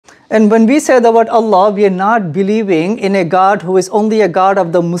And when we say the word Allah, we are not believing in a God who is only a God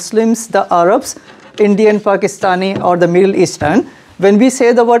of the Muslims, the Arabs, Indian, Pakistani, or the Middle Eastern. When we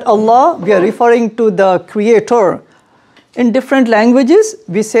say the word Allah, we are referring to the Creator. In different languages,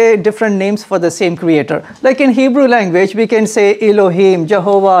 we say different names for the same Creator. Like in Hebrew language, we can say Elohim,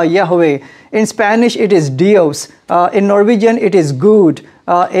 Jehovah, Yahweh. In Spanish, it is Dios. In Norwegian, it is Gud.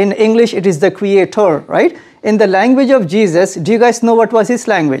 In English, it is the Creator, right? In the language of Jesus, do you guys know what was his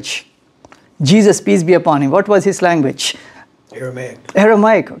language? Jesus, peace be upon him. What was his language? Aramaic.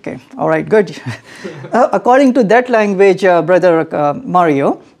 Aramaic, okay. All right, good. According to that language, Brother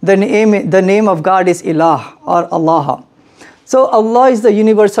Mario, the name of God is Ilah or ALAHA. So Allah is the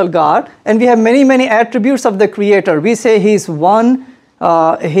universal God, and we have many, many attributes of the Creator. We say He is one,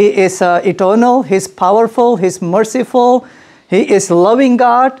 He is eternal, He is powerful, He is merciful, He is loving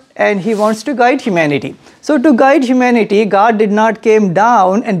God, and He wants to guide humanity. So to guide humanity, God did not came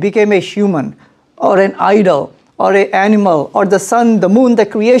down and became a human or an idol or an animal or the sun, the moon, the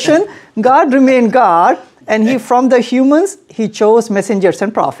creation. God remained God, and He from the humans, He chose messengers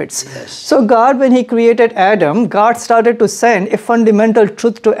and prophets. Yes. So God, when He created Adam, God started to send a fundamental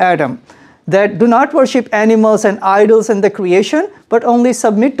truth to Adam, that do not worship animals and idols in the creation, but only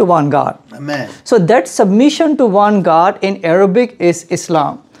submit to one God. Amen. So that submission to one God in Arabic is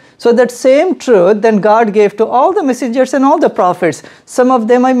Islam. So that same truth then God gave to all the messengers and all the prophets. Some of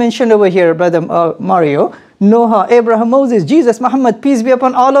them I mentioned over here, Brother Mario. Noah, Abraham, Moses, Jesus, Muhammad, peace be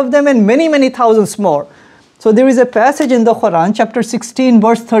upon all of them, and many, many thousands more. So there is a passage in the Qur'an, chapter 16,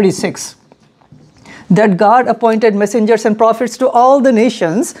 verse 36. That God appointed messengers and prophets to all the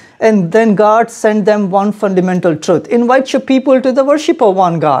nations, and then God sent them one fundamental truth. Invite your people to the worship of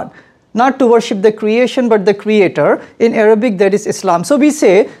one God. Not to worship the creation, but the Creator. In Arabic, that is Islam. So we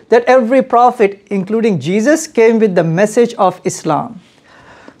say that every prophet, including Jesus, came with the message of Islam.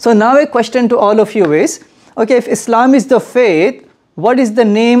 So now a question to all of you is, okay, if Islam is the faith, what is the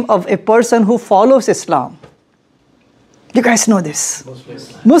name of a person who follows Islam? You guys know this.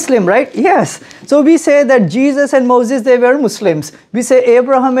 Muslim, right? Yes. So we say that Jesus and Moses, they were Muslims. We say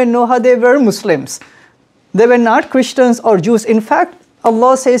Abraham and Noah, they were Muslims. They were not Christians or Jews. In fact,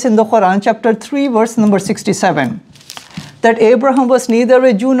 Allah says in the Quran, chapter 3, verse number 67, that Abraham was neither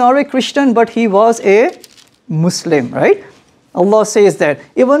a Jew nor a Christian, but he was a Muslim, right? Allah says that.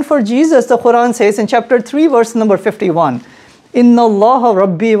 Even for Jesus, the Quran says in chapter 3, verse number 51, Inna Allaha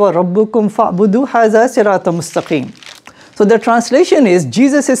Rabbi wa Rabbukum fa'budu haza sirata mustaqim. So the translation is,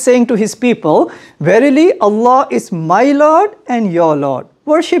 Jesus is saying to His people, verily Allah is my Lord and your Lord.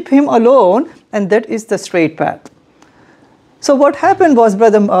 Worship Him alone, and that is the straight path. So what happened was,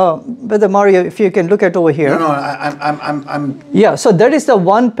 Brother Mario, if you can look at over here. No, I'm. Yeah, so that is the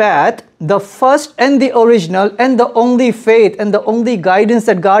one path, the first and the original and the only faith and the only guidance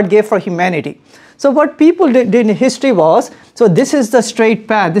that God gave for humanity. So what people did in history was, so this is the straight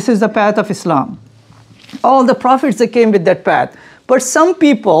path, this is the path of Islam. All the prophets, they came with that path. But some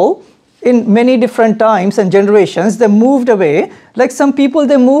people, in many different times and generations, they moved away. Like some people,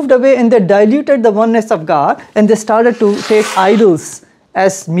 they moved away and they diluted the oneness of God, and they started to take idols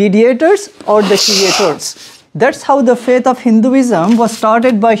as mediators or the creators. That's how the faith of Hinduism was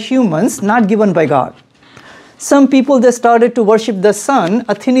started by humans, not given by God. Some people, they started to worship the sun.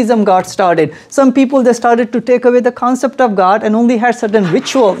 Athenism got started. Some people, they started to take away the concept of God and only had certain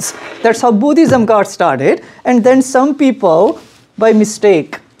rituals. That's how Buddhism got started. And then some people, by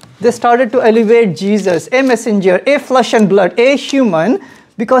mistake, they started to elevate Jesus, a messenger, a flesh and blood, a human,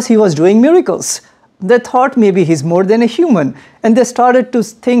 because He was doing miracles. They thought maybe He's more than a human. And they started to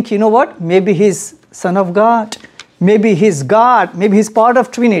think, you know what, maybe He's Son of God. Maybe He's God. Maybe He's part of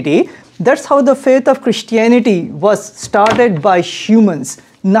Trinity. That's how the faith of Christianity was started by humans,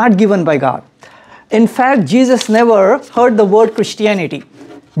 not given by God. In fact, Jesus never heard the word Christianity.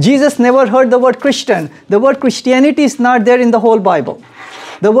 Jesus never heard the word Christian. The word Christianity is not there in the whole Bible.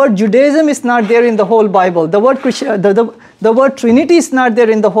 The word Judaism is not there in the whole Bible. The word Trinity is not there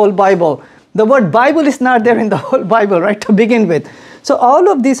in the whole Bible. The word Bible is not there in the whole Bible, right, to begin with. So all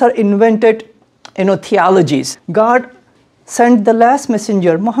of these are invented, theologies. God sent the last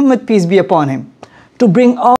messenger, Muhammad, peace be upon him, to bring all